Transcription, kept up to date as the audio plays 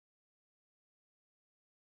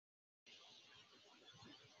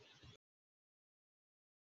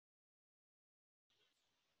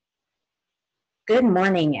Good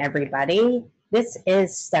morning, everybody. This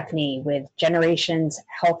is Stephanie with Generations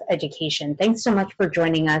Health Education. Thanks so much for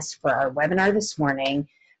joining us for our webinar this morning,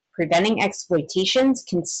 Preventing Exploitations,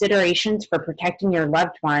 Considerations for Protecting Your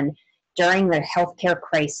Loved One During the Healthcare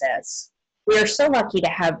Crisis. We are so lucky to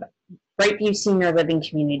have Brightview Senior Living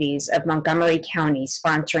Communities of Montgomery County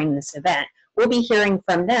sponsoring this event. We'll be hearing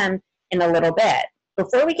from them in a little bit.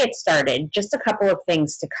 Before we get started, just a couple of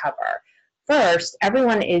things to cover. First,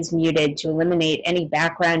 everyone is muted to eliminate any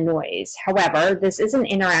background noise. However, this is an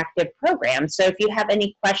interactive program, so if you have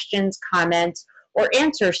any questions, comments, or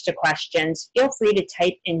answers to questions, feel free to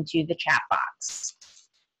type into the chat box.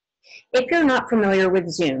 If you're not familiar with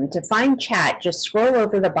Zoom, to find chat, just scroll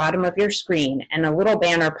over the bottom of your screen and a little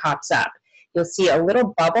banner pops up. You'll see a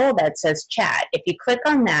little bubble that says chat. If you click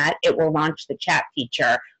on that, it will launch the chat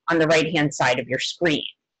feature on the right-hand side of your screen.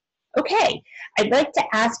 Okay, I'd like to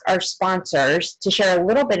ask our sponsors to share a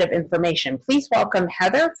little bit of information. Please welcome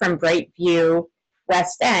Heather from Brightview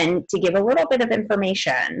West End to give a little bit of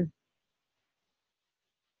information.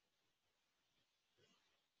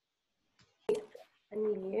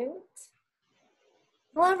 Unmute.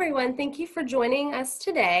 Hello, everyone. Thank you for joining us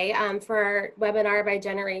today for our webinar by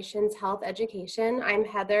Generations Health Education. I'm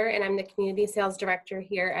Heather, and I'm the Community Sales Director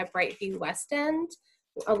here at Brightview West End,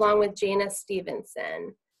 along with Jana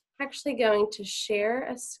Stevenson. I'm actually going to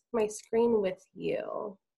share my screen with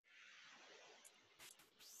you.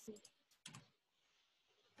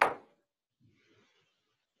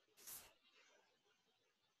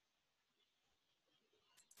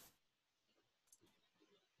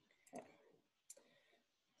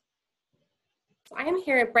 I am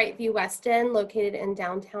here at Brightview West End, located in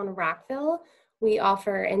downtown Rockville. We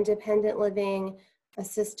offer independent living,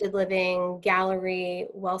 assisted living, gallery,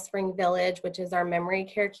 Wellspring Village, which is our memory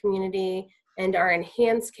care community, and our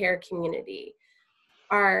enhanced care community.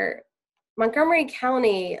 Our Montgomery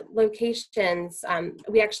County locations,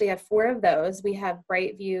 we actually have 4 of those. We have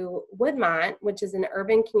Brightview Woodmont, which is an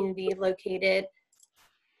urban community located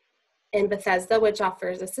in Bethesda, which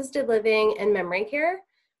offers assisted living and memory care.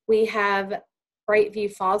 We have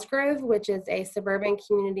Brightview Falls Grove, which is a suburban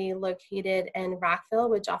community located in Rockville,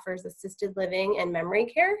 which offers assisted living and memory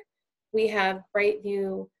care. We have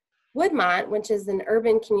Brightview Woodmont, which is an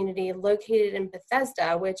urban community located in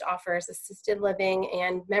Bethesda, which offers assisted living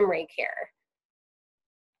and memory care.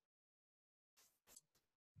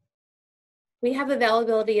 We have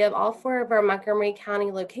availability of all 4 of our Montgomery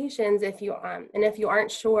County locations. If you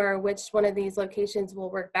aren't sure which one of these locations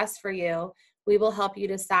will work best for you, we will help you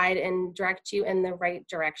decide and direct you in the right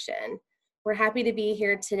direction. We're happy to be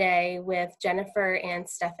here today with Jennifer and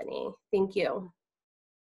Stephanie. Thank you.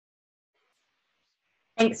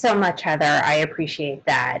 Thanks so much, Heather. I appreciate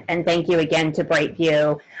that. And thank you again to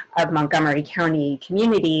Brightview of Montgomery County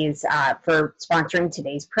Communities for sponsoring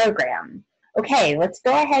today's program. Okay, let's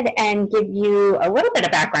go ahead and give you a little bit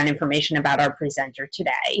of background information about our presenter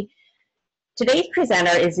today. Today's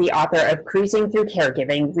presenter is the author of Cruising Through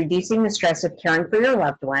Caregiving, Reducing the Stress of Caring for Your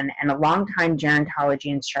Loved One, and a longtime gerontology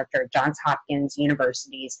instructor at Johns Hopkins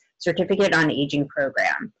University's Certificate on Aging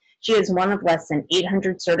program. She is one of less than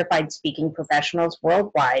 800 certified speaking professionals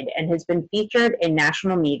worldwide and has been featured in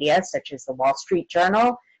national media such as the Wall Street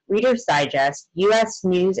Journal, Reader's Digest, U.S.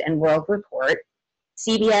 News and World Report,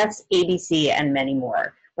 CBS, ABC, and many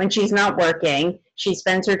more. When she's not working, she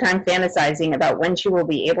spends her time fantasizing about when she will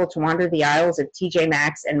be able to wander the aisles of TJ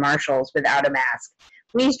Maxx and Marshalls without a mask.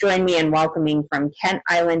 Please join me in welcoming from Kent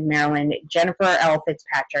Island, Maryland, Jennifer L.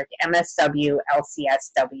 FitzPatrick, MSW,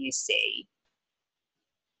 LCSW-C.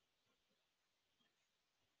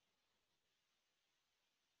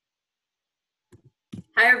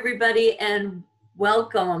 Hi, everybody, and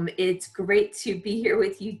welcome. It's great to be here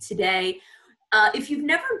with you today. If you've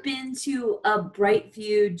never been to a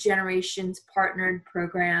Brightview Generations partnered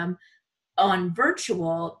program on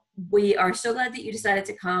virtual, we are so glad that you decided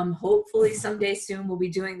to come. Hopefully someday soon we'll be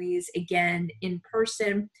doing these again in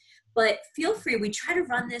person. But feel free, we try to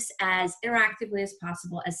run this as interactively as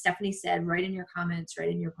possible. As Stephanie said, write in your comments, write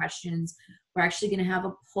in your questions. We're actually going to have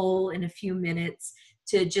a poll in a few minutes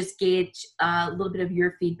to just gauge a little bit of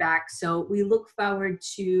your feedback. So we look forward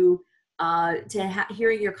to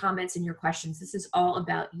hearing your comments and your questions. This is all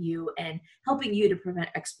about you and helping you to prevent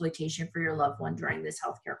exploitation for your loved one during this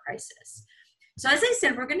healthcare crisis. So as I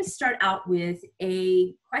said, we're going to start out with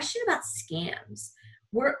a question about scams.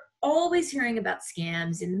 We're always hearing about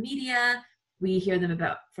scams in the media. We hear them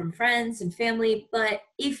from friends and family, but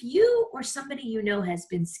if you or somebody you know has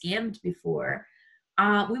been scammed before,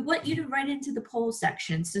 we want you to write into the poll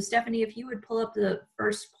section. So Stephanie, if you would pull up the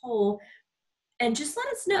first poll, And just let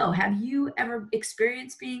us know, have you ever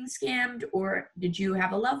experienced being scammed, or did you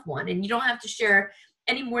have a loved one? And you don't have to share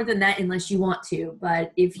any more than that unless you want to,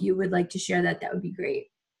 but if you would like to share that, that would be great.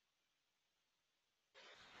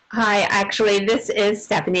 Hi, actually, this is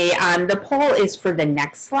Stephanie. The poll is for the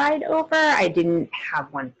next slide over. I didn't have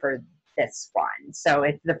one for this one. So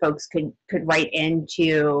if the folks could write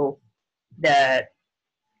into the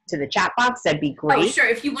chat box, that'd be great. Oh, sure.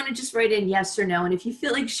 If you want to just write in yes or no, and if you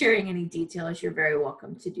feel like sharing any details, you're very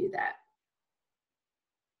welcome to do that.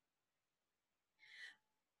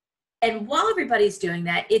 And while everybody's doing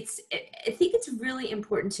that, I think it's really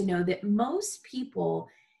important to know that most people,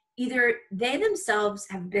 either they themselves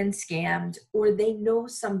have been scammed or they know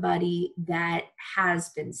somebody that has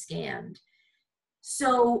been scammed.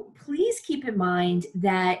 So please keep in mind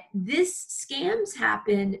that scams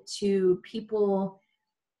happen to people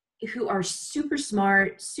who are super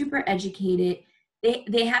smart, super educated.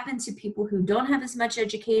 They happen to people who don't have as much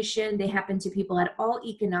education. They happen to people at all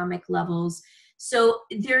economic levels. So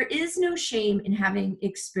there is no shame in having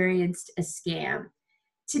experienced a scam.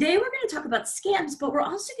 Today we're going to talk about scams, but we're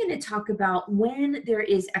also going to talk about when there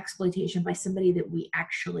is exploitation by somebody that we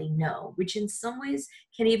actually know, which in some ways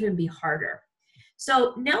can even be harder.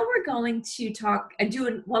 So now we're going to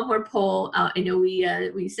do one more poll. I know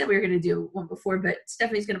we said we were going to do one before, but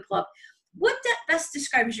Stephanie's going to pull up what best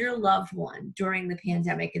describes your loved one during the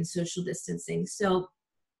pandemic and social distancing. So,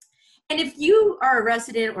 and if you are a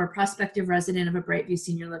resident or a prospective resident of a Brightview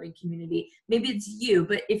Senior Living community, maybe it's you,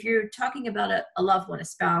 but if you're talking about a loved one, a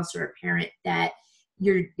spouse or a parent that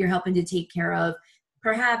you're helping to take care of,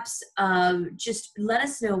 perhaps just let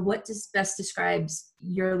us know what best describes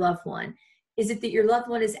your loved one. Is it that your loved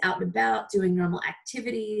one is out and about doing normal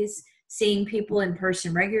activities, seeing people in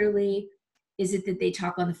person regularly? Is it that they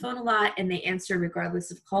talk on the phone a lot and they answer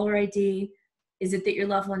regardless of caller ID? Is it that your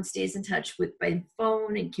loved one stays in touch by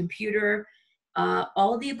phone and computer?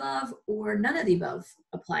 All of the above or none of the above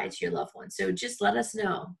apply to your loved one. So just let us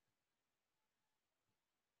know.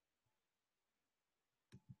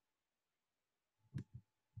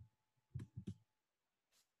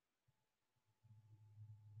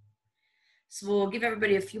 So we'll give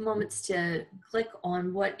everybody a few moments to click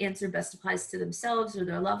on what answer best applies to themselves or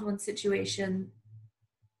their loved one situation.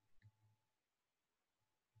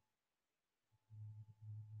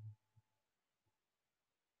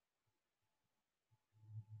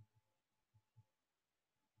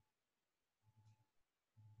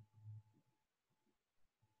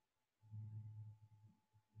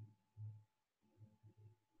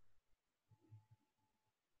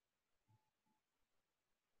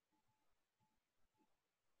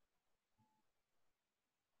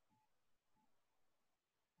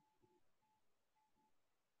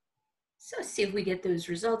 So see if we get those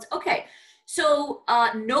results. Okay, so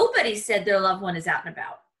nobody said their loved one is out and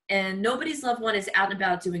about, and nobody's loved one is out and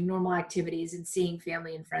about doing normal activities and seeing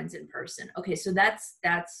family and friends in person. Okay, so that's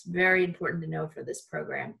very important to know for this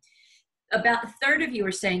program. About a third of you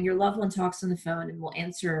are saying your loved one talks on the phone and will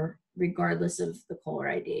answer regardless of the caller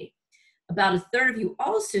ID. About a third of you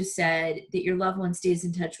also said that your loved one stays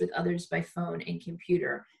in touch with others by phone and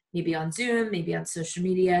computer, maybe on Zoom, maybe on social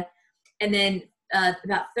media. And then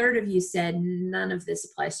about a third of you said none of this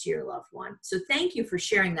applies to your loved one. So thank you for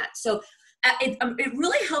sharing that. So it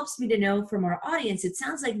really helps me to know from our audience, it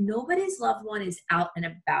sounds like nobody's loved one is out and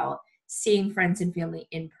about seeing friends and family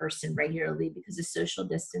in person regularly because of social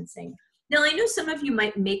distancing. Now, I know some of you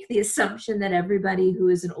might make the assumption that everybody who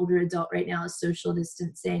is an older adult right now is social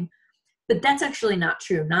distancing, but that's actually not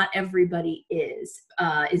true. Not everybody is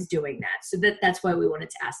doing that. So that's why we wanted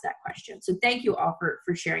to ask that question. So thank you all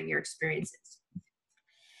for sharing your experiences.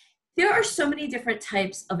 There are so many different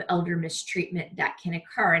types of elder mistreatment that can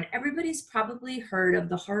occur, and everybody's probably heard of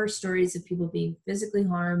the horror stories of people being physically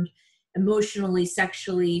harmed, emotionally,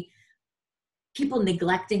 sexually, people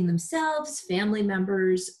neglecting themselves, family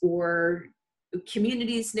members, or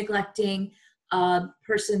communities neglecting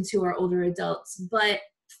persons who are older adults. But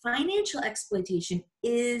financial exploitation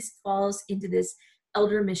falls into this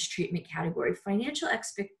elder mistreatment category. Financial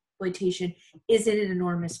exploitation is an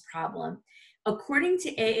enormous problem. According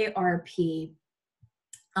to AARP,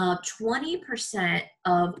 20%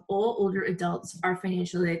 of all older adults are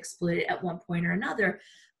financially exploited at one point or another,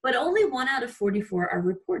 but only 1 out of 44 are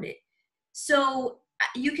reported. So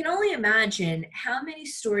you can only imagine how many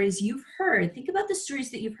stories you've heard. Think about the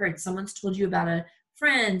stories that you've heard. Someone's told you about a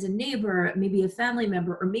friend, a neighbor, maybe a family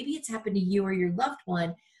member, or maybe it's happened to you or your loved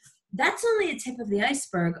one. That's only a tip of the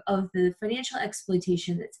iceberg of the financial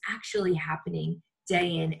exploitation that's actually happening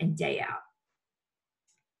day in and day out.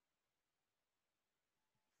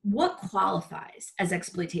 what qualifies as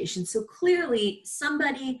exploitation? So clearly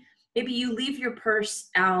somebody, maybe you leave your purse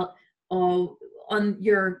out on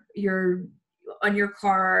your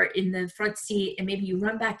car in the front seat, and maybe you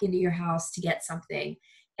run back into your house to get something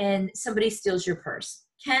and somebody steals your purse,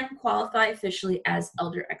 can qualify officially as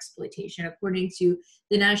elder exploitation according to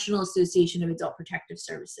the National Association of Adult Protective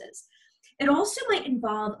Services. It also might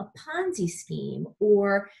involve a Ponzi scheme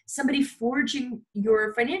or somebody forging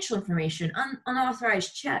your financial information,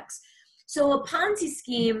 unauthorized checks. So a Ponzi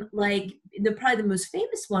scheme, like probably the most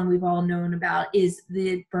famous one we've all known about, is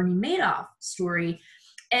the Bernie Madoff story.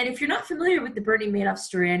 And if you're not familiar with the Bernie Madoff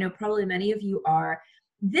story, I know probably many of you are,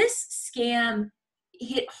 this scam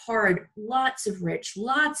hit hard. Lots of rich,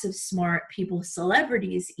 lots of smart people,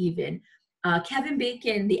 celebrities even. Kevin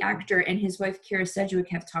Bacon, the actor, and his wife Kara Sedgwick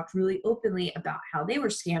have talked really openly about how they were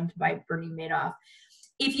scammed by Bernie Madoff.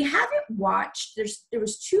 If you haven't watched, there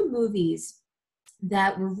was 2 movies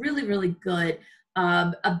that were really, really good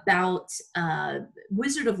about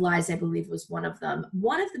Wizard of Lies, I believe was one of them.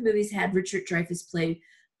 One of the movies had Richard Dreyfuss play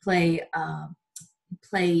Bernie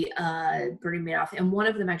Madoff, and one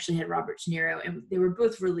of them actually had Robert De Niro, and they were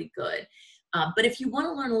both really good. But if you want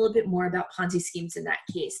to learn a little bit more about Ponzi schemes in that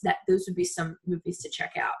case, those would be some movies to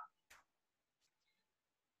check out.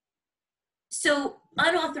 So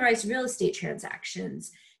unauthorized real estate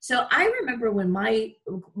transactions. So I remember when my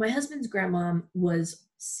husband's grandmom was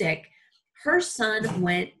sick, her son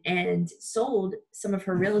went and sold some of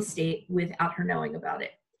her real estate without her knowing about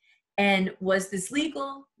it. And was this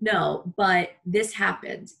legal? No, but this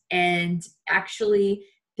happened. And actually,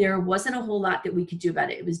 there wasn't a whole lot that we could do about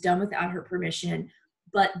it. It was done without her permission,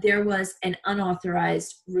 but there was an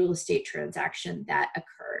unauthorized real estate transaction that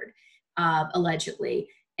occurred, allegedly.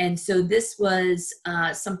 And so this was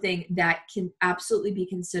something that can absolutely be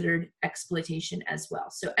considered exploitation as well.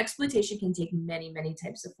 So exploitation can take many, many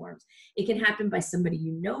types of forms. It can happen by somebody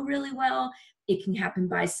you know really well. It can happen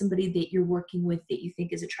by somebody that you're working with that you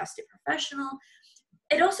think is a trusted professional.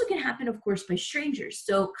 It also can happen, of course, by strangers.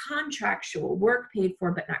 So contractual, work paid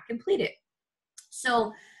for but not completed.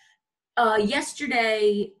 So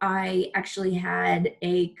yesterday, I actually had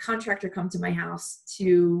a contractor come to my house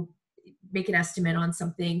to make an estimate on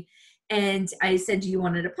something. And I said, do you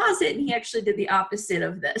want a deposit? And he actually did the opposite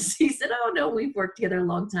of this. He said, oh, no, we've worked together a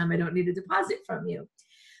long time. I don't need a deposit from you.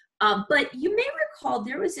 But you may recall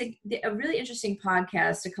there was a really interesting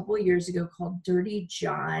podcast a couple of years ago called Dirty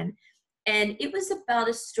John. And it was about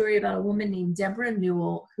a story about a woman named Deborah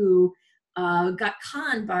Newell who got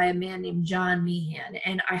conned by a man named John Meehan.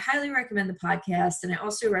 And I highly recommend the podcast. And I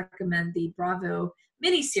also recommend the Bravo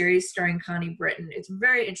miniseries starring Connie Britton. It's a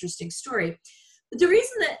very interesting story. But the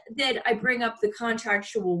reason that I bring up the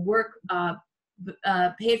contractual work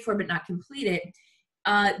paid for but not completed,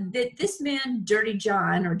 that this man, Dirty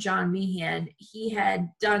John, or John Meehan, he had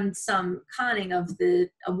done some conning of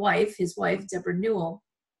his wife, Deborah Newell.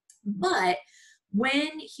 But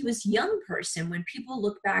when he was a young person, when people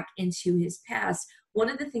look back into his past, one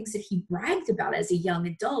of the things that he bragged about as a young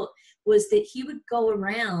adult was that he would go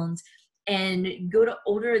around and go to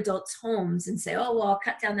older adults' homes and say, oh, well, I'll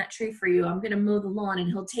cut down that tree for you. I'm going to mow the lawn. And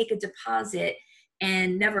he'll take a deposit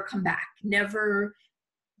and never come back, never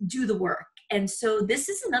do the work. And so this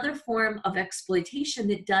is another form of exploitation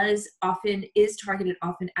that is targeted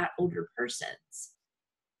often at older persons.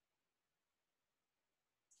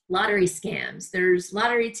 Lottery scams. There's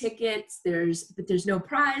lottery tickets, but there's no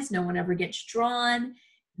prize. No one ever gets drawn.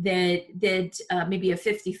 That maybe a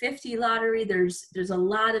 50-50 lottery. There's a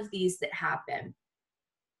lot of these that happen.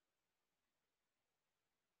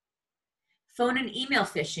 Phone and email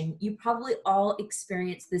phishing. You probably all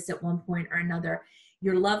experienced this at one point or another.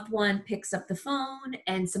 Your loved one picks up the phone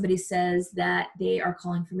and somebody says that they are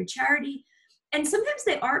calling from a charity. And sometimes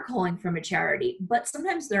they are calling from a charity, but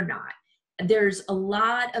sometimes they're not. There's a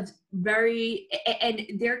lot of and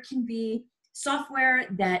there can be software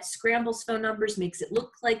that scrambles phone numbers, makes it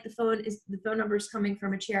look like the phone number is coming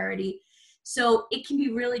from a charity. So it can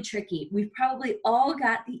be really tricky. We've probably all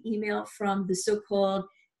got the email from the so-called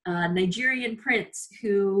Nigerian prince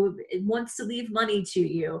who wants to leave money to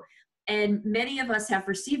you. And many of us have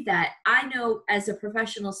received that. I know as a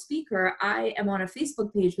professional speaker, I am on a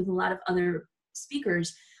Facebook page with a lot of other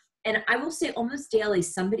speakers. And I will say almost daily,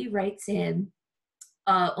 somebody writes in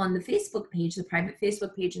on the Facebook page, the private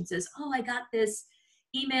Facebook page, and says, oh, I got this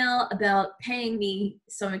email about paying me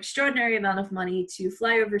some extraordinary amount of money to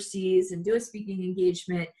fly overseas and do a speaking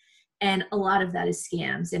engagement. And a lot of that is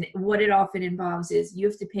scams. And what it often involves is you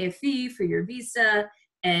have to pay a fee for your visa,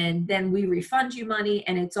 and then we refund you money,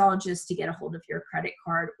 and it's all just to get a hold of your credit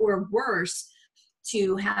card. Or worse,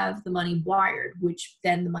 to have the money wired, which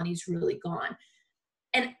then the money's really gone.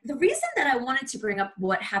 And the reason that I wanted to bring up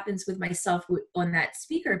what happens with myself on that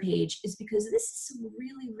speaker page is because this is some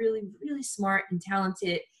really, really, really smart and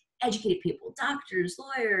talented, educated people, doctors,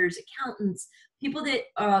 lawyers, accountants, people that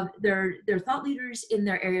they're thought leaders in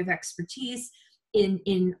their area of expertise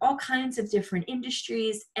in all kinds of different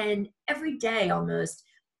industries. And every day almost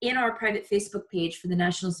in our private Facebook page for the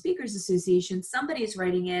National Speakers Association, somebody's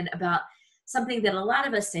writing in about something that a lot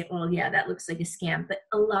of us say, well, yeah, that looks like a scam, but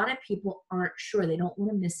a lot of people aren't sure. They don't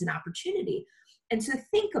want to miss an opportunity. And so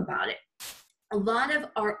think about it. A lot of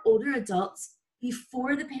our older adults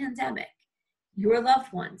before the pandemic, your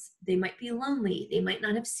loved ones, they might be lonely. They might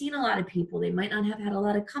not have seen a lot of people. They might not have had a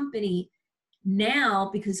lot of company. Now,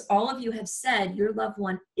 because all of you have said your loved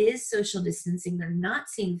one is social distancing, they're not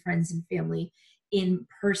seeing friends and family in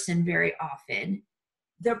person very often,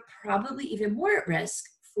 they're probably even more at risk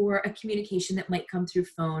for a communication that might come through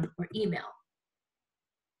phone or email.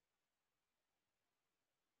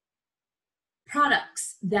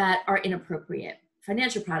 Products that are inappropriate,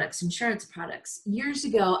 financial products, insurance products. Years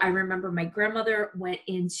ago, I remember my grandmother went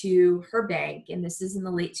into her bank, and this is in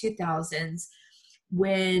the late 2000s,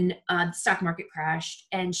 when the stock market crashed,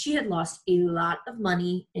 and she had lost a lot of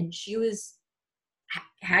money, and she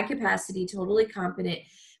had capacity, totally competent,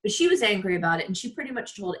 but she was angry about it, and she pretty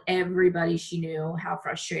much told everybody she knew how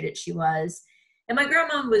frustrated she was. And my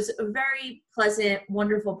grandma was a very pleasant,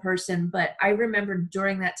 wonderful person, but I remember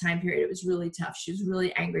during that time period, it was really tough. She was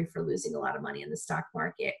really angry for losing a lot of money in the stock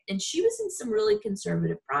market, and she was in some really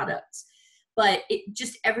conservative products, but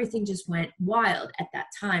everything just went wild at that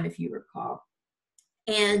time, if you recall.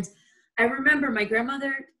 And I remember my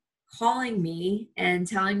grandmother calling me and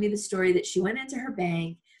telling me the story that she went into her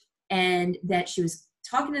bank and that she was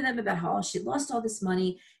talking to them about how she had lost all this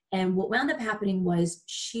money. And what wound up happening was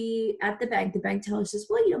at the bank teller says,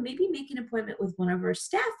 well, maybe make an appointment with one of our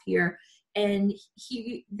staff here. And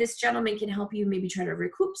this gentleman can help you maybe try to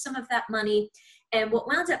recoup some of that money. And what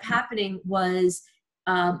wound up happening was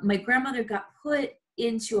my grandmother got put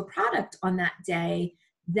into a product on that day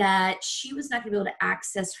that she was not going to be able to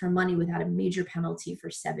access her money without a major penalty for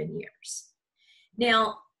 7 years.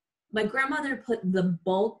 Now, my grandmother put the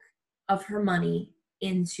bulk of her money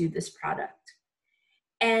into this product.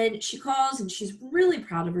 And she calls and she's really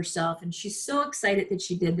proud of herself, and she's so excited that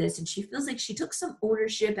she did this, and she feels like she took some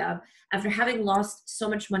ownership after having lost so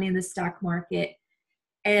much money in the stock market.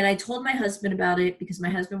 And I told my husband about it because my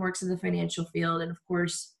husband works in the financial field, and of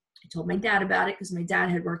course I told my dad about it because my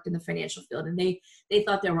dad had worked in the financial field, and they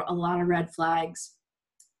thought there were a lot of red flags.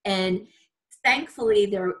 And thankfully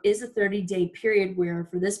there is a 30-day period where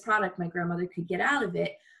for this product my grandmother could get out of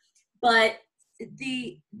it. But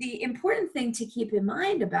the important thing to keep in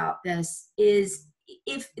mind about this is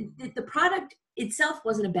if the product itself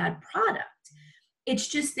wasn't a bad product, it's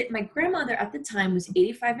just that my grandmother at the time was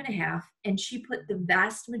 85 and a half, and she put the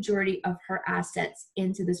vast majority of her assets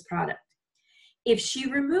into this product. If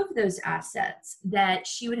she removed those assets, that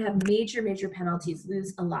she would have major, major penalties,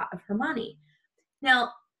 lose a lot of her money.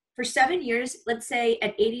 Now, for 7 years, let's say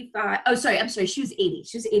at 85, she was 80.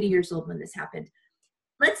 She was 80 years old when this happened.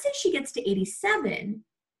 Let's say she gets to 87,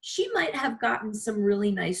 she might have gotten some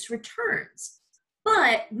really nice returns.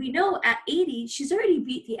 But we know at 80, she's already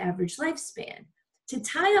beat the average lifespan. To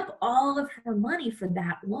tie up all of her money for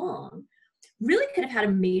that long really could have had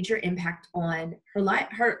a major impact on her life,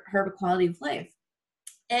 her quality of life.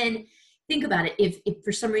 And think about it, if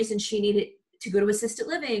for some reason she needed to go to assisted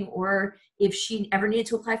living, or if she ever needed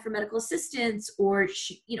to apply for medical assistance, or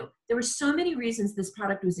there were so many reasons this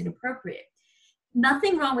product was inappropriate.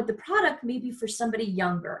 Nothing wrong with the product, maybe for somebody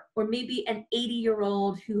younger, or maybe an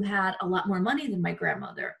 80-year-old who had a lot more money than my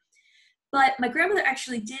grandmother. But my grandmother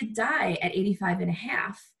actually did die at 85 and a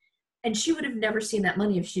half, and she would have never seen that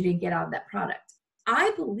money if she didn't get out of that product.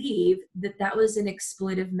 I believe that was an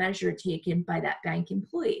exploitive measure taken by that bank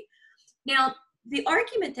employee. Now, the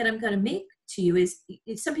argument that I'm going to make to you is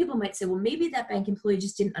some people might say, well, maybe that bank employee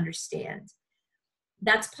just didn't understand.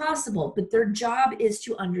 That's possible, but their job is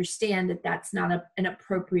to understand that that's not an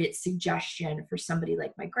appropriate suggestion for somebody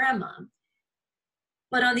like my grandma.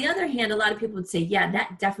 But on the other hand, a lot of people would say, yeah,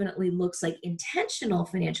 that definitely looks like intentional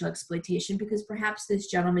financial exploitation, because perhaps this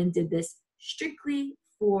gentleman did this strictly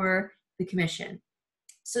for the commission.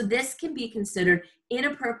 So this can be considered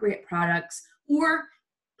inappropriate products, or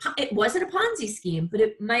it wasn't a Ponzi scheme, but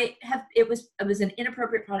it was an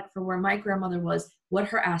inappropriate product for where my grandmother was, what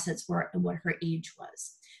her assets were, and what her age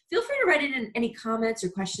was. Feel free to write in any comments or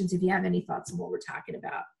questions if you have any thoughts on what we're talking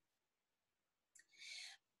about.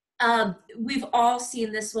 We've all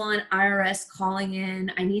seen this one, IRS calling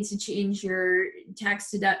in, I need to change your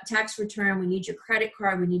tax return, we need your credit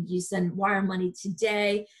card, we need you to send wire money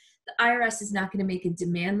today. The IRS is not going to make a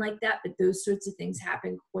demand like that, but those sorts of things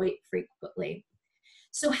happen quite frequently.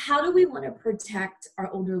 So how do we want to protect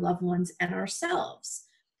our older loved ones and ourselves?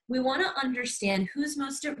 We want to understand who's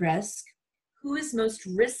most at risk, who is most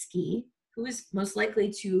risky, who is most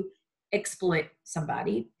likely to exploit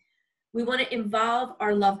somebody. We want to involve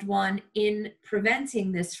our loved one in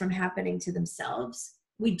preventing this from happening to themselves.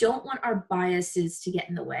 We don't want our biases to get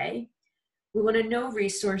in the way. We want to know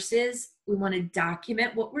resources. We want to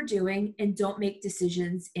document what we're doing and don't make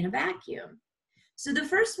decisions in a vacuum. So the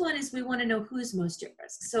first one is we want to know who's most at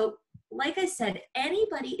risk. So like I said,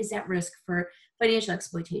 anybody is at risk for financial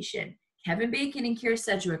exploitation. Kevin Bacon and Keira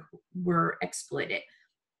Sedgwick were exploited.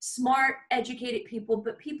 Smart, educated people,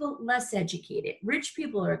 but people less educated. Rich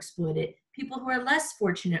people are exploited. People who are less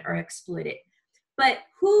fortunate are exploited. But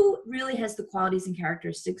who really has the qualities and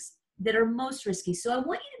characteristics that are most risky? So I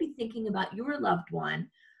want you to be thinking about your loved one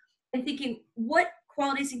and thinking, what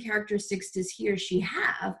qualities and characteristics does he or she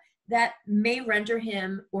have that may render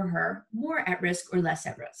him or her more at risk or less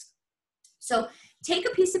at risk? So take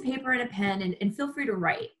a piece of paper and a pen and feel free to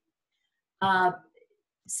write.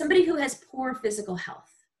 Somebody who has poor physical health.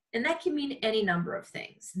 And that can mean any number of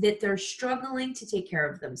things, that they're struggling to take care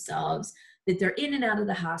of themselves, that they're in and out of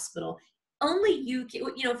the hospital. Only you can,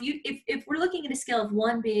 if we're looking at a scale of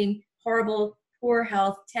 1 being horrible, poor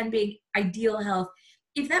health, 10 being ideal health,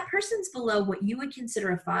 if that person's below what you would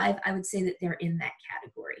consider a 5, I would say that they're in that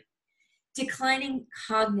category. Declining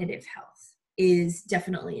cognitive health is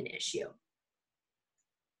definitely an issue.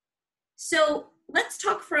 So let's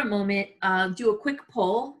talk for a moment, do a quick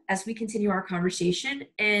poll as we continue our conversation.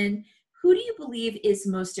 And who do you believe is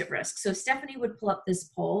most at risk? So Stephanie would pull up this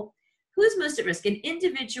poll. Who's most at risk? An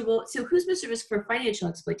individual. So who's most at risk for financial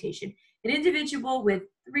exploitation? An individual with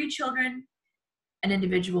 3 children, an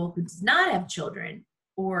individual who does not have children,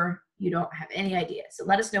 or you don't have any idea. So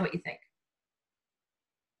let us know what you think.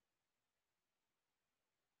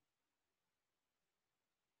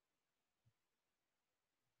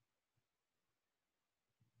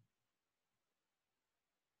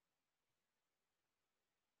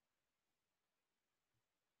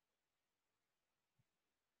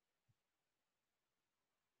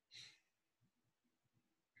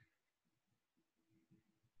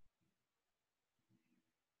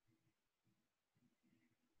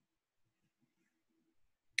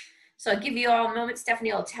 So I'll give you all a moment.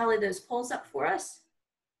 Stephanie will tally those polls up for us.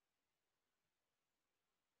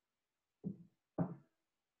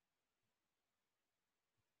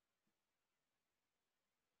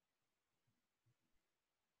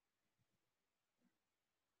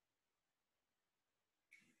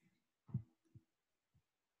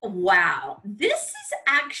 Wow, this is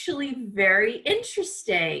actually very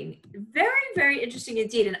interesting. Very, very interesting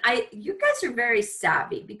indeed. And you guys are very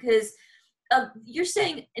savvy because you're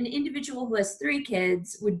saying an individual who has 3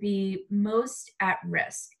 kids would be most at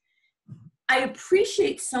risk. I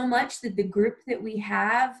appreciate so much that the group that we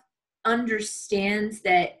have understands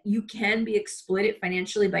that you can be exploited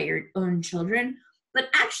financially by your own children, but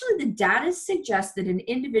actually the data suggests that an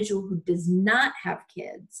individual who does not have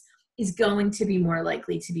kids is going to be more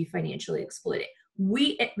likely to be financially exploited.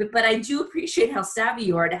 But I do appreciate how savvy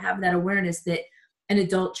you are to have that awareness that an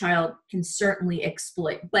adult child can certainly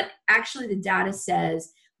exploit. But actually the data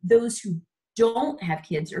says those who don't have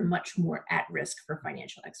kids are much more at risk for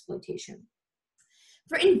financial exploitation.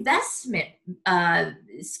 For investment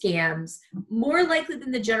scams, more likely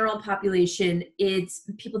than the general population, it's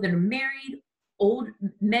people that are married, old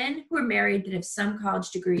men who are married that have some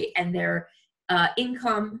college degree and their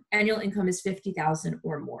annual income is $50,000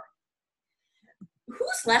 or more.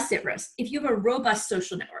 Who's less at risk? If you have a robust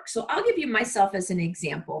social network. So I'll give you myself as an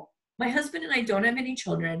example. My husband and I don't have any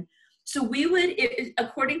children. So we would,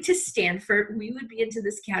 according to Stanford, we would be into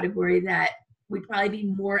this category that we'd probably be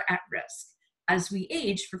more at risk as we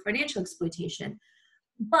age for financial exploitation.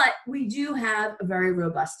 But we do have a very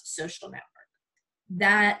robust social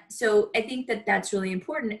network. So I think that that's really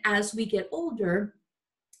important as we get older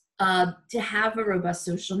to have a robust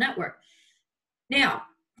social network. Now,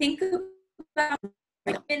 think about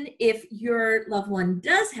if your loved one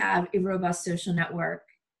does have a robust social network,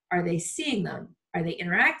 are they seeing them? Are they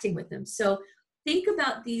interacting with them? So think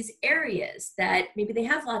about these areas that maybe they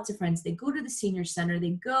have lots of friends. They go to the senior center.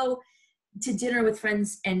 They go to dinner with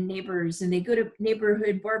friends and neighbors, and they go to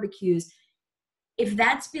neighborhood barbecues. If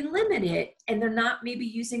that's been limited and they're not maybe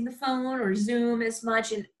using the phone or Zoom as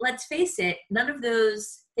much, and let's face it, none of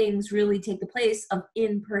those things really take the place of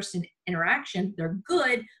in-person interaction. They're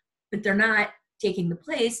good, but they're not taking the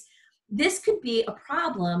place, this could be a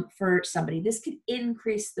problem for somebody. This could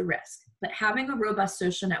increase the risk, but having a robust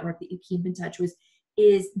social network that you keep in touch with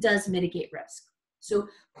does mitigate risk. So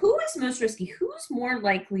who is most risky? Who's more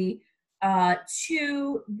likely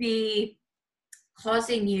to be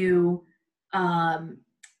causing you the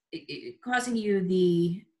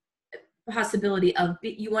possibility of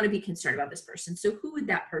you want to be concerned about this person? So who would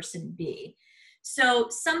that person be? So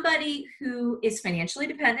somebody who is financially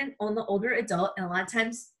dependent on the older adult, and a lot of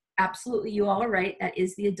times, absolutely, you all are right, that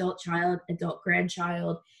is the adult child, adult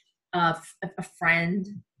grandchild, a friend,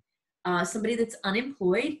 somebody that's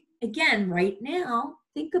unemployed. Again, right now,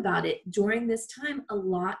 think about it. During this time, a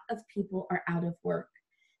lot of people are out of work.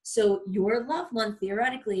 So your loved one,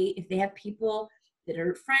 theoretically, if they have people that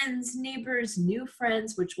are friends, neighbors, new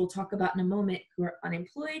friends, which we'll talk about in a moment, who are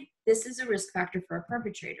unemployed, this is a risk factor for a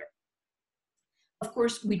perpetrator. Of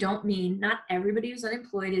course, we don't mean not everybody who's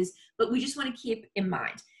unemployed is, but we just want to keep in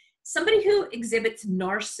mind, somebody who exhibits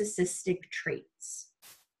narcissistic traits,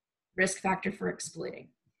 risk factor for exploiting.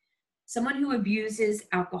 Someone who abuses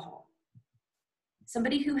alcohol.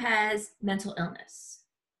 Somebody who has mental illness,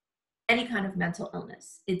 any kind of mental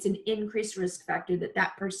illness. It's an increased risk factor that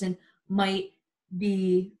that person might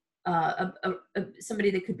be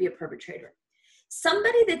somebody that could be a perpetrator.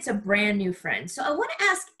 Somebody that's a brand new friend. So I want to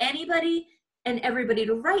ask anybody and everybody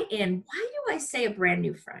to write in, why do I say a brand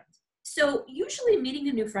new friend? So usually meeting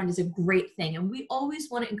a new friend is a great thing, and we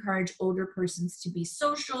always want to encourage older persons to be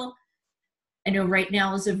social. I know right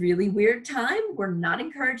now is a really weird time. We're not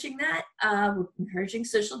encouraging that. We're encouraging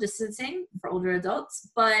social distancing for older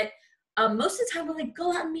adults, but most of the time we're like,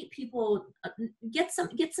 go out and meet people, get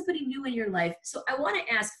somebody new in your life. So I want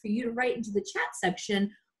to ask for you to write into the chat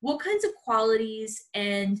section what kinds of qualities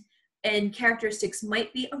and characteristics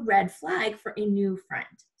might be a red flag for a new friend.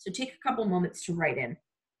 So take a couple moments to write in.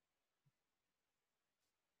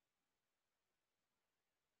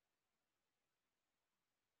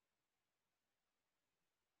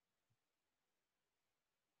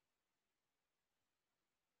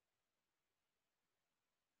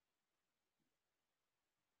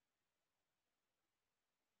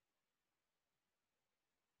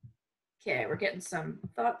 Okay, we're getting some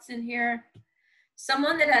thoughts in here.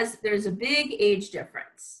 Someone that there's a big age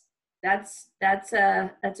difference. That's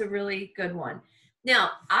a really good one.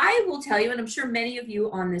 Now, I will tell you, and I'm sure many of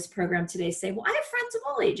you on this program today say, well, I have friends of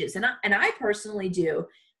all ages, and I personally do.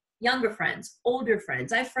 Younger friends, older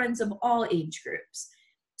friends, I have friends of all age groups.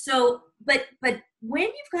 So, but when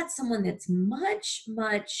you've got someone that's much,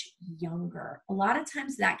 much younger, a lot of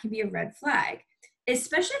times that can be a red flag,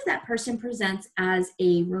 especially if that person presents as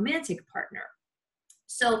a romantic partner.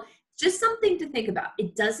 So just something to think about.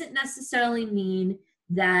 It doesn't necessarily mean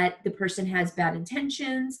that the person has bad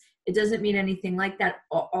intentions. It doesn't mean anything like that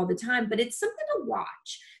all the time, but it's something to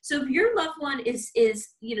watch. So if your loved one is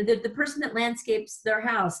the person that landscapes their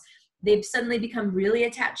house, they've suddenly become really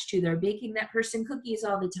attached to, they're baking that person cookies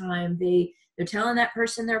all the time, they're telling that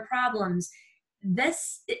person their problems.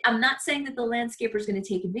 I'm not saying that the landscaper is going to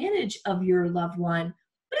take advantage of your loved one,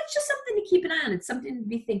 but it's just something to keep an eye on. It's something to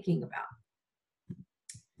be thinking about.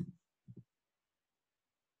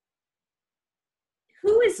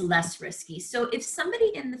 Who is less risky? So if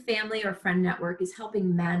somebody in the family or friend network is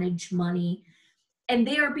helping manage money and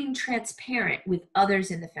they are being transparent with others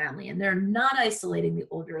in the family and they're not isolating the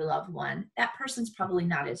older loved one, that person's probably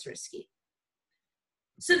not as risky.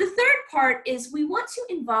 So the third part is we want to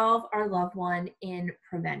involve our loved one in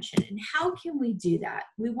prevention. And how can we do that?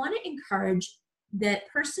 We want to encourage that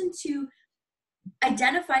person to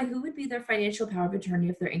identify who would be their financial power of attorney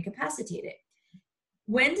if they're incapacitated.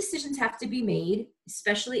 When decisions have to be made,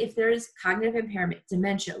 especially if there is cognitive impairment,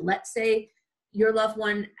 dementia, let's say your loved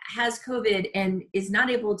one has COVID and is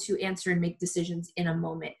not able to answer and make decisions in a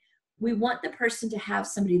moment, we want the person to have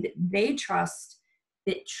somebody that they trust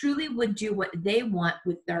that truly would do what they want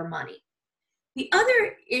with their money. The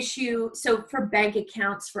other issue, so for bank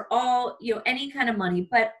accounts, for all, any kind of money,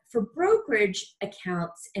 but for brokerage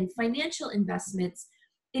accounts and financial investments,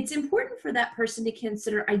 it's important for that person to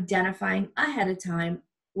consider identifying ahead of time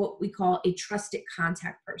what we call a trusted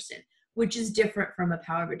contact person, which is different from a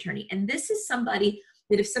power of attorney. And this is somebody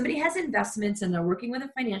that if somebody has investments and they're working with a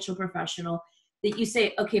financial professional, that you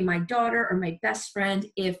say, okay, my daughter or my best friend,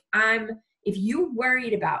 if you're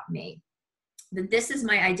worried about me, that this is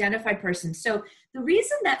my identified person. So the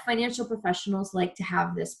reason that financial professionals like to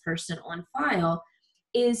have this person on file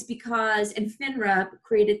is because, and FINRA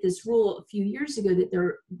created this rule a few years ago that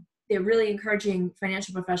they're really encouraging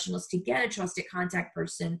financial professionals to get a trusted contact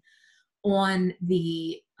person on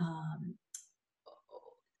the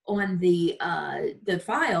on the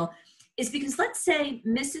file is because let's say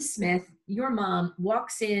Mrs. Smith, your mom,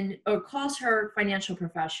 walks in or calls her financial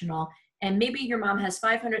professional, and maybe your mom has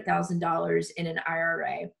 $500,000 in an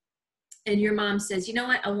IRA, and your mom says, you know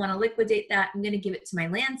what, I want to liquidate that. I'm going to give it to my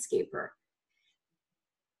landscaper.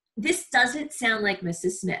 This doesn't sound like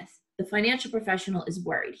Mrs. Smith. The financial professional is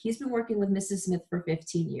worried. He's been working with Mrs. Smith for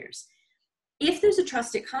 15 years. If there's a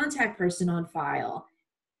trusted contact person on file,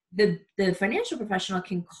 the financial professional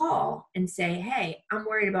can call and say, hey, I'm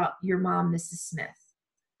worried about your mom, Mrs. Smith.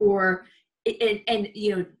 Or, and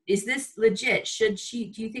you know, is this legit?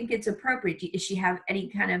 Do you think it's appropriate? Does she have any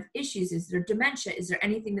kind of issues? Is there dementia? Is there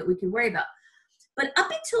anything that we could worry about? But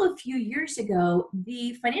up until a few years ago,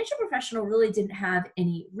 the financial professional really didn't have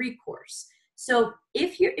any recourse. So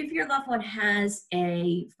if your loved one has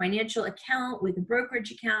a financial account with a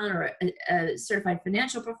brokerage account or a certified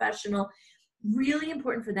financial professional, really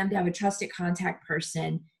important for them to have a trusted contact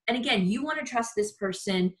person. And again, you want to trust this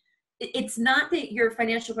person. It's not that your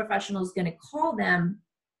financial professional is going to call them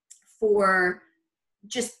for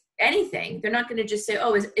just anything. They're not going to just say,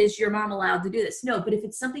 oh, is your mom allowed to do this? No, but if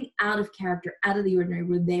it's something out of character, out of the ordinary,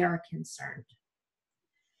 where they are concerned.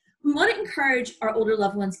 We want to encourage our older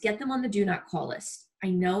loved ones, get them on the do not call list.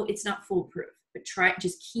 I know it's not foolproof, but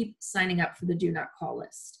just keep signing up for the do not call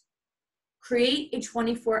list. Create a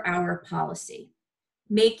 24-hour policy.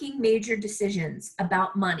 Making major decisions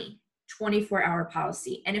about money, 24-hour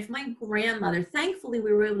policy. And if my grandmother, thankfully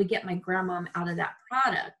we were able to get my grandmom out of that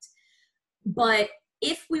product, but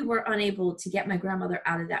if we were unable to get my grandmother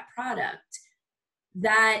out of that product,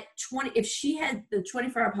 if she had the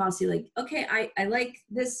 24-hour policy, like, okay, I like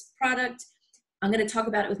this product, I'm going to talk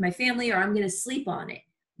about it with my family, or I'm going to sleep on it,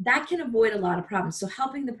 that can avoid a lot of problems. So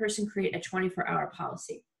helping the person create a 24-hour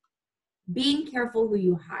policy. Being careful who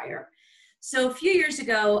you hire. So a few years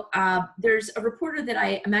ago, there's a reporter that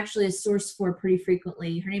I am actually a source for pretty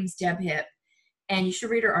frequently. Her name's Deb Hipp, and you should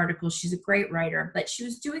read her article. She's a great writer, but she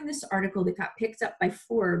was doing this article that got picked up by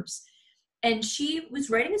Forbes, and she was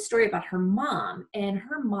writing a story about her mom, and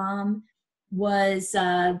her mom was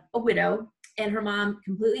a widow, and her mom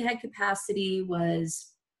completely had capacity,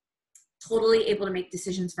 was totally able to make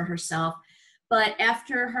decisions for herself. But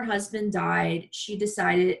after her husband died, she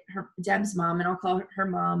decided, Deb's mom, and I'll call her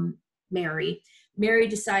mom Mary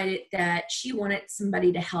decided that she wanted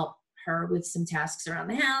somebody to help her with some tasks around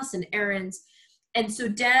the house and errands. And so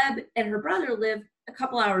Deb and her brother live a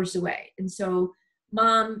couple hours away. And so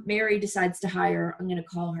Mom, Mary, decides to hire, I'm going to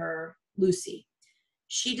call her Lucy.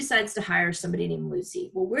 She decides to hire somebody named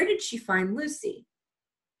Lucy. Well, where did she find Lucy?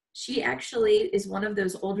 She actually is one of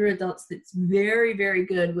those older adults that's very, very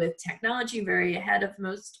good with technology, very ahead of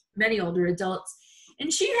many older adults.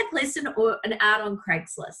 And she had placed an ad on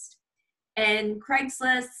Craigslist. And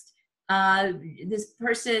Craigslist, this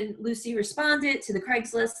person, Lucy, responded to the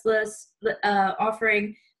Craigslist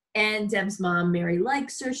offering. And Deb's mom, Mary,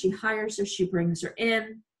 likes her. She hires her. She brings her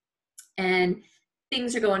in. And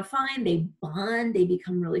things are going fine. They bond. They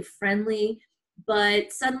become really friendly.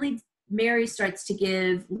 But suddenly, Mary starts to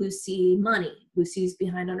give Lucy money. Lucy's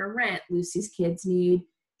behind on her rent. Lucy's kids need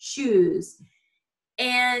shoes.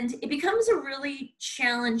 And it becomes a really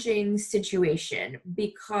challenging situation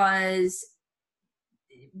because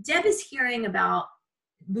Deb is hearing about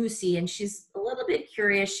Lucy and she's a little bit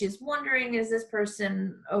curious. She's wondering, is this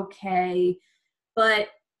person okay? But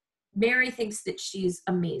Mary thinks that she's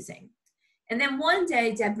amazing. And then one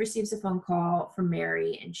day, Deb receives a phone call from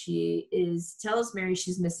Mary, and she tells Mary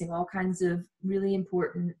she's missing all kinds of really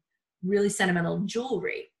important, really sentimental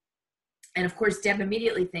jewelry. And of course, Deb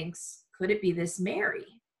immediately thinks, could it be this Mary?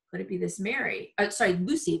 Could it be this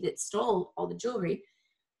Lucy that stole all the jewelry?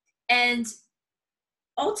 And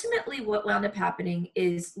ultimately, what wound up happening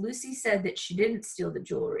is Lucy said that she didn't steal the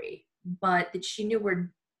jewelry, but that she knew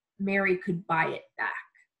where Mary could buy it back.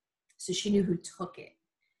 So she knew who took it.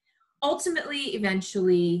 Ultimately,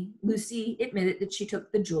 eventually, Lucy admitted that she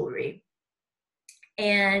took the jewelry.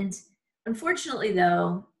 And unfortunately,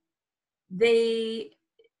 though,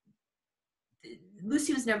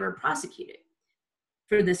 Lucy was never prosecuted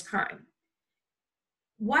for this crime.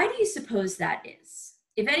 Why do you suppose that is?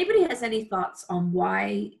 If anybody has any thoughts on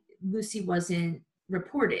why Lucy wasn't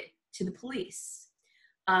reported to the police,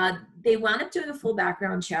 they wound up doing a full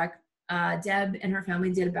background check. Deb and her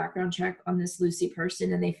family did a background check on this Lucy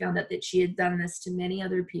person, and they found out that she had done this to many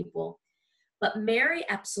other people. But Mary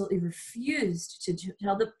absolutely refused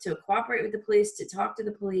to cooperate with the police, to talk to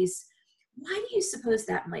the police. Why do you suppose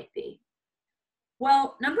that might be?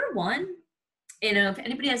 Well, number one, if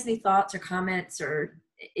anybody has any thoughts or comments, or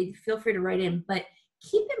feel free to write in, but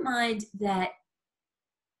keep in mind that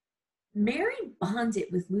Mary bonded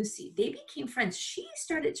with Lucy. They became friends. She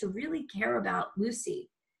started to really care about Lucy.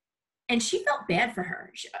 And she felt bad for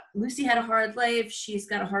her. Lucy had a hard life. She's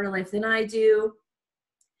got a harder life than I do.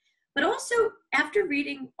 But also, after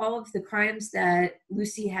reading all of the crimes that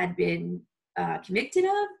Lucy had been convicted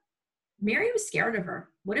of, Mary was scared of her.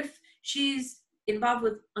 What if she's involved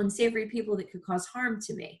with unsavory people that could cause harm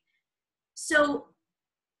to me? So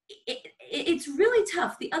it's really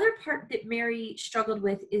tough. The other part that Mary struggled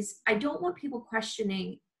with is, I don't want people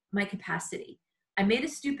questioning my capacity. I made a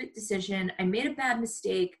stupid decision. I made a bad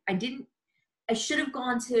mistake. I should have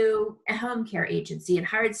gone to a home care agency and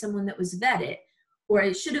hired someone that was vetted, or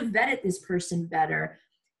I should have vetted this person better.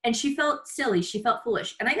 And she felt silly. She felt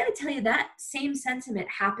foolish. And I got to tell you, that same sentiment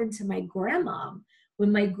happened to my grandmom.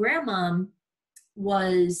 When my grandmom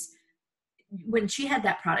when she had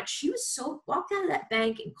that product, she was walked out of that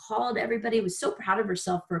bank and called everybody, was so proud of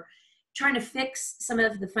herself for trying to fix some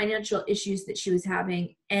of the financial issues that she was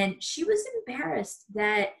having. And she was embarrassed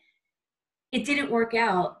that it didn't work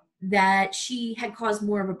out, that she had caused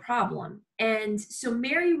more of a problem. And so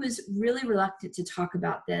Mary was really reluctant to talk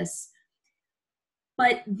about this.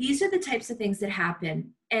 But these are the types of things that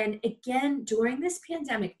happen. And again, during this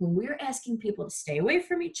pandemic, when we're asking people to stay away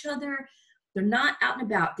from each other, they're not out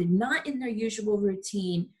and about, they're not in their usual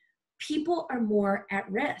routine, people are more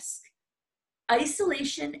at risk.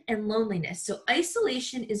 Isolation and loneliness. So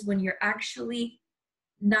isolation is when you're actually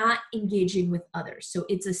not engaging with others. So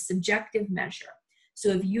it's a subjective measure. So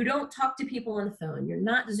if you don't talk to people on the phone, you're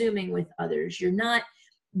not Zooming with others, you're not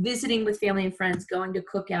visiting with family and friends, going to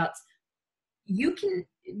cookouts, you can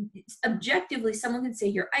objectively, someone can say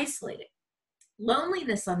you're isolated.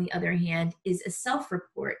 Loneliness, on the other hand, is a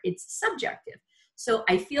self-report. It's subjective. So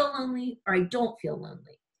I feel lonely or I don't feel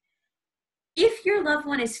lonely. If your loved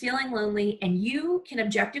one is feeling lonely and you can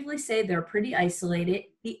objectively say they're pretty isolated,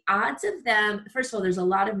 the odds of them, first of all, there's a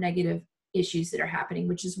lot of negative issues that are happening,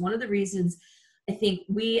 which is one of the reasons I think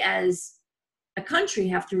we as a country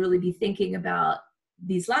have to really be thinking about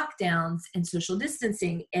these lockdowns and social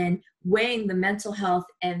distancing and weighing the mental health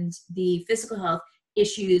and the physical health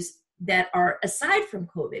issues that are aside from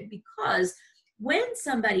COVID. Because when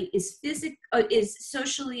somebody is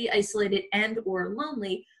socially isolated and or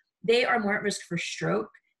lonely, they are more at risk for stroke.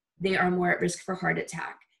 They are more at risk for heart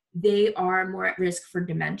attack. They are more at risk for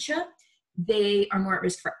dementia. They are more at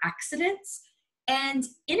risk for accidents. And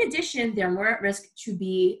in addition, they're more at risk to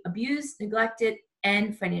be abused, neglected,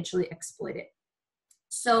 and financially exploited.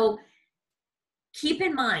 So keep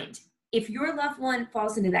in mind, if your loved one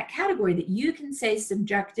falls into that category, that you can say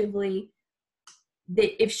subjectively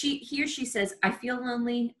that if he or she says, I feel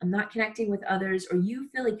lonely, I'm not connecting with others, or you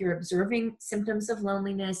feel like you're observing symptoms of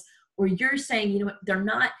loneliness, or you're saying, you know what, they're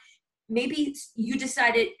not, maybe you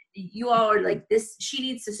decided you all are like this, she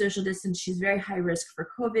needs to social distance, she's very high risk for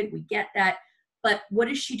COVID, we get that. But what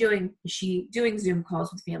is she doing? Is she doing Zoom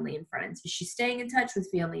calls with family and friends? Is she staying in touch with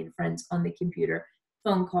family and friends on the computer,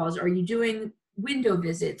 phone calls? Are you doing window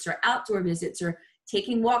visits or outdoor visits or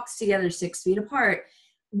taking walks together 6 feet apart?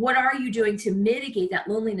 What are you doing to mitigate that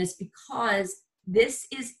loneliness? Because this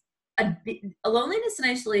is a loneliness and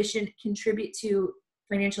isolation contribute to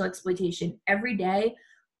financial exploitation every day.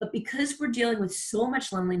 But because we're dealing with so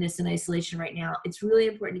much loneliness and isolation right now, it's really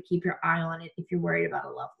important to keep your eye on it if you're worried about a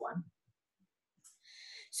loved one.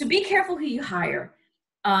 So be careful who you hire.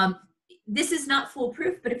 This is not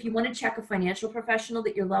foolproof, but if you want to check a financial professional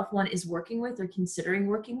that your loved one is working with or considering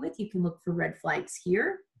working with, you can look for red flags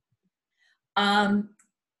here. Don't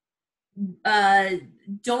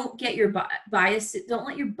get your biases. Don't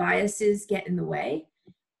let your biases get in the way.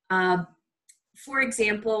 For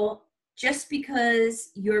example, just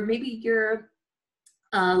because maybe your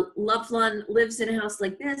loved one lives in a house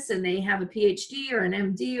like this and they have a PhD or an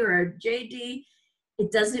MD or a JD, it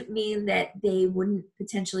doesn't mean that they wouldn't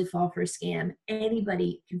potentially fall for a scam.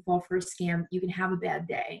 Anybody can fall for a scam. You can have a bad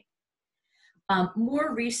day.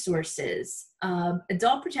 More resources.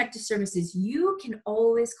 Adult Protective Services. You can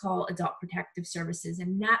always call Adult Protective Services,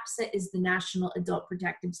 and NAPSA is the National Adult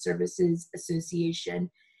Protective Services Association.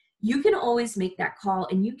 You can always make that call,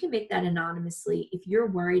 and you can make that anonymously if you're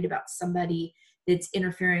worried about somebody that's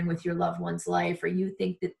interfering with your loved one's life, or you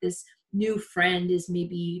think that this new friend is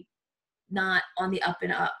maybe not on the up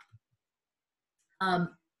and up.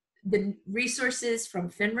 The resources from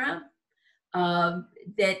FINRA,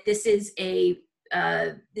 that this is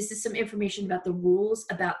some information about the rules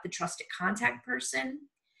about the trusted contact person.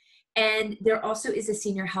 And there also is a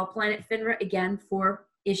senior helpline at FINRA, again, for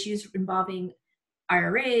issues involving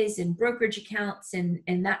IRAs and brokerage accounts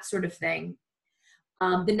and that sort of thing.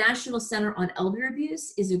 The National Center on Elder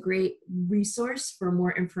Abuse is a great resource for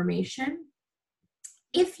more information.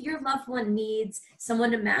 If your loved one needs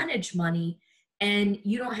someone to manage money and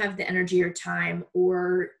you don't have the energy or time,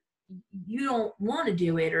 or you don't want to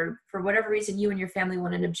do it, or for whatever reason you and your family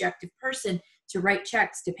want an objective person to write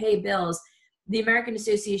checks, to pay bills, the American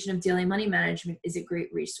Association of Daily Money Management is a great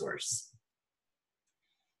resource.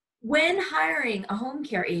 When hiring a home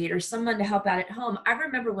care aide or someone to help out at home, I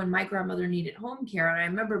remember when my grandmother needed home care, and I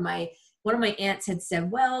remember one of my aunts had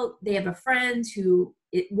said, well, they have a friend who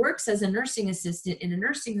works as a nursing assistant in a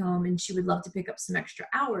nursing home, and she would love to pick up some extra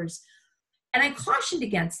hours. And I cautioned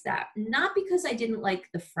against that, not because I didn't like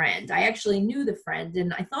the friend. I actually knew the friend,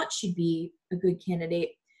 and I thought she'd be a good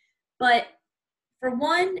candidate. But for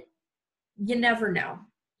one, you never know.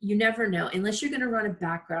 You never know, unless you're going to run a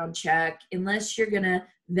background check, unless you're going to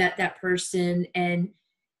vet that person.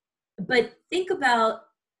 But think about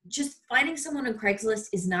just finding someone on Craigslist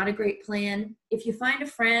is not a great plan. If you find a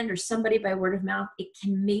friend or somebody by word of mouth, it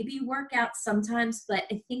can maybe work out sometimes, but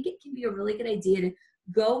I think it can be a really good idea to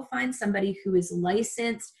go find somebody who is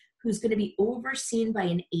licensed, who's going to be overseen by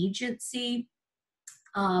an agency,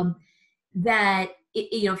 that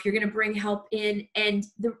if you're going to bring help in. And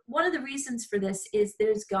one of the reasons for this is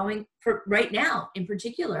there's going, for right now in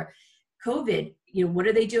particular, COVID, what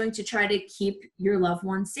are they doing to try to keep your loved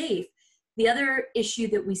one safe? The other issue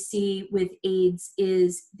that we see with aides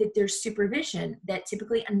is that there's supervision, that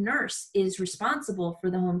typically a nurse is responsible for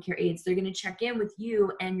the home care aides. They're going to check in with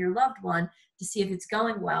you and your loved one to see if it's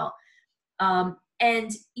going well.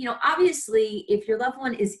 And obviously, if your loved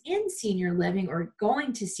one is in senior living or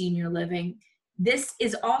going to senior living, this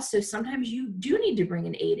is also, sometimes you do need to bring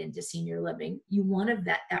an aide into senior living. You want to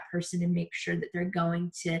vet that person and make sure that they're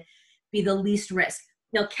going to be the least risk.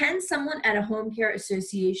 Now, can someone at a home care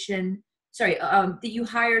association, that you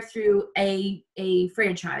hire through a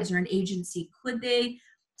franchise or an agency, could they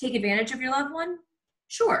take advantage of your loved one?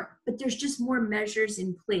 Sure, but there's just more measures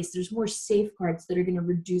in place. There's more safeguards that are going to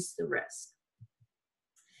reduce the risk.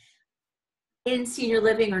 In senior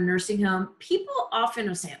living or nursing home, people often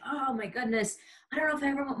will say, oh my goodness, I don't know if I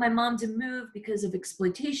ever want my mom to move because of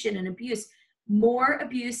exploitation and abuse. More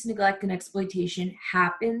abuse, neglect, and exploitation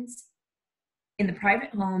happens in the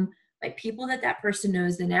private home by people that person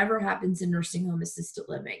knows than ever happens in nursing home assisted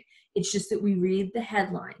living. It's just that we read the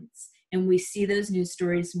headlines and we see those news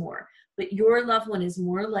stories more. But your loved one is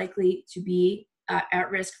more likely to be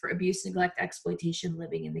at risk for abuse, neglect, exploitation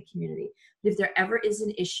living in the community. But if there ever is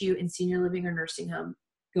an issue in senior living or nursing home,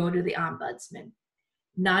 go to the ombudsman.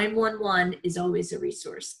 911 is always a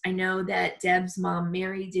resource. I know that Deb's mom,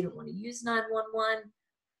 Mary, didn't want to use 911,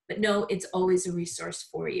 but no, it's always a resource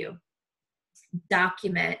for you.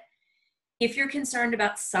 Document. If you're concerned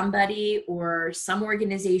about somebody or some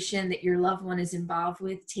organization that your loved one is involved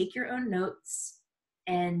with, take your own notes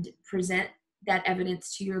and present that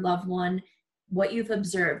evidence to your loved one, what you've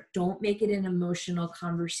observed. Don't make it an emotional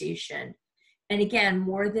conversation. And again,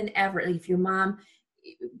 more than ever, if your mom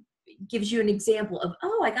gives you an example of,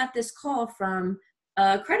 oh, I got this call from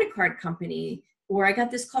a credit card company, or I got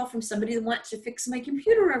this call from somebody that wants to fix my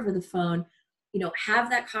computer over the phone, have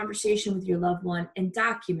that conversation with your loved one and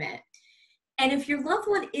document. And if your loved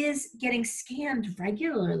one is getting scammed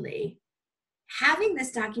regularly, having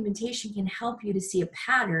this documentation can help you to see a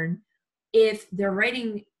pattern if they're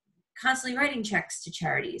constantly writing checks to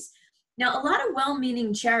charities. Now, a lot of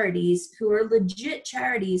well-meaning charities who are legit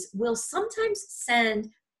charities will sometimes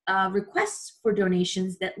send requests for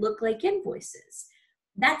donations that look like invoices.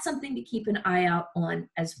 That's something to keep an eye out on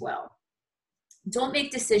as well. Don't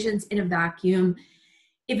make decisions in a vacuum.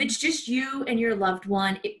 If it's just you and your loved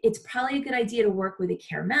one, it's probably a good idea to work with a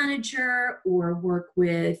care manager or work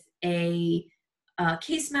with a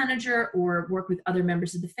case manager or work with other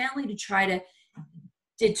members of the family to try to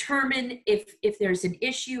determine if there's an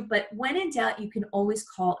issue. But when in doubt, you can always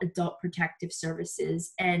call Adult Protective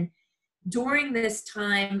Services. And during this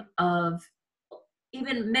time of,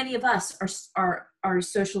 even many of us are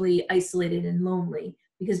socially isolated and lonely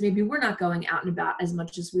because maybe we're not going out and about as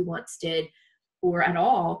much as we once did or at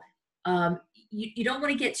all. You don't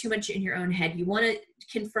want to get too much in your own head. You want to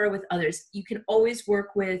confer with others. You can always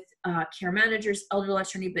work with care managers, elder law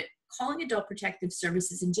attorney, but calling Adult Protective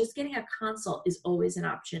Services and just getting a consult is always an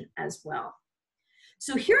option as well.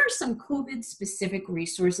 So here are some COVID-specific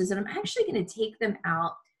resources, and I'm actually going to take them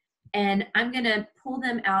out and I'm going to pull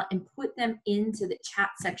them out and put them into the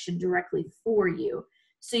chat section directly for you.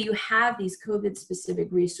 So you have these COVID-specific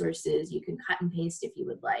resources you can cut and paste if you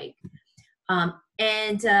would like. I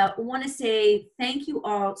want to say thank you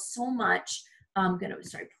all so much I'm going to,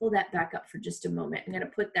 pull that back up for just a moment. I'm going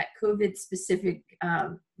to put that COVID specific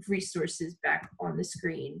resources back on the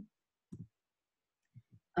screen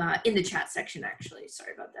in the chat section, actually.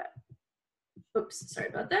 Sorry about that. Oops, sorry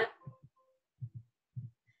about that.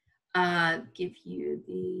 Give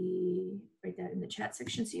you write that in the chat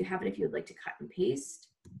section so you have it if you would like to cut and paste.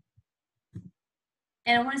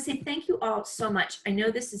 And I want to say thank you all so much. I know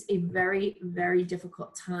this is a very, very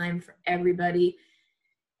difficult time for everybody.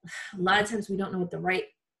 A lot of times we don't know what the right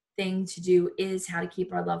thing to do is, how to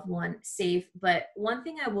keep our loved one safe. But one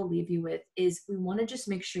thing I will leave you with is we want to just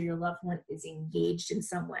make sure your loved one is engaged in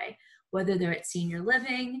some way, whether they're at senior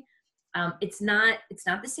living. It's not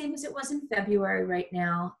the same as it was in February right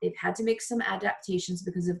now. They've had to make some adaptations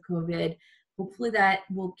because of COVID. Hopefully that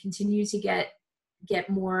will continue to get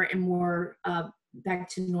more and more back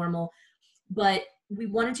to normal. But we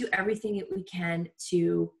want to do everything that we can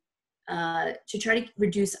to try to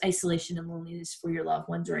reduce isolation and loneliness for your loved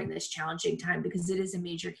one during this challenging time, because it is a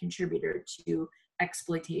major contributor to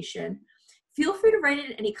exploitation. Feel free to write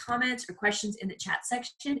in any comments or questions in the chat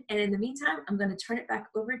section. And in the meantime, I'm going to turn it back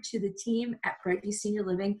over to the team at Brightview Senior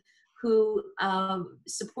Living, who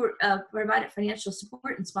provided financial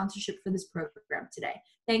support and sponsorship for this program today.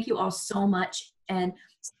 Thank you all so much. And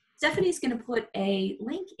Stephanie's going to put a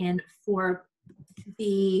link in for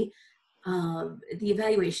the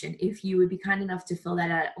evaluation. If you would be kind enough to fill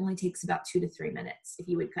that out, it only takes about 2 to 3 minutes if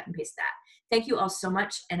you would cut and paste that. Thank you all so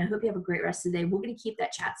much, and I hope you have a great rest of the day. We're going to keep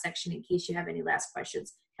that chat section in case you have any last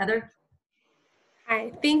questions. Heather?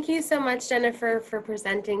 Hi, thank you so much, Jennifer, for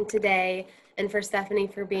presenting today, and for Stephanie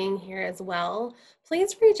for being here as well.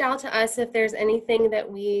 Please reach out to us if there's anything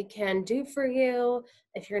that we can do for you.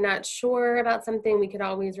 If you're not sure about something, we could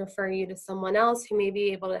always refer you to someone else who may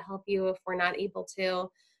be able to help you if we're not able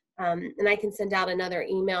to. And I can send out another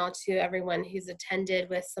email to everyone who's attended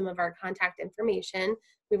with some of our contact information.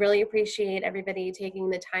 We really appreciate everybody taking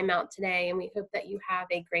the time out today, and we hope that you have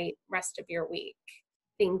a great rest of your week.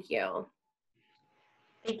 Thank you.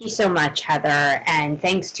 Thank you so much, Heather, and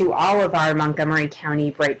thanks to all of our Montgomery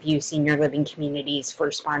County Brightview Senior Living communities for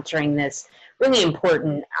sponsoring this really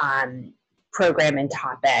important program and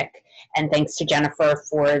topic. And thanks to Jennifer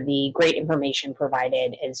for the great information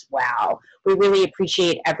provided as well. We really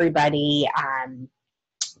appreciate everybody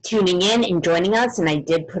tuning in and joining us, and I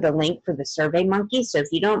did put a link for the Survey Monkey, so if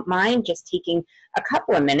you don't mind just taking a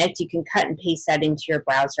couple of minutes, you can cut and paste that into your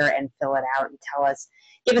browser and fill it out and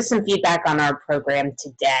give us some feedback on our program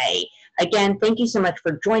today. Again, thank you so much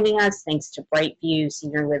for joining us. Thanks to Brightview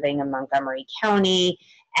Senior Living in Montgomery County,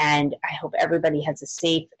 and I hope everybody has a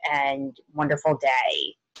safe and wonderful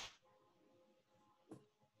day.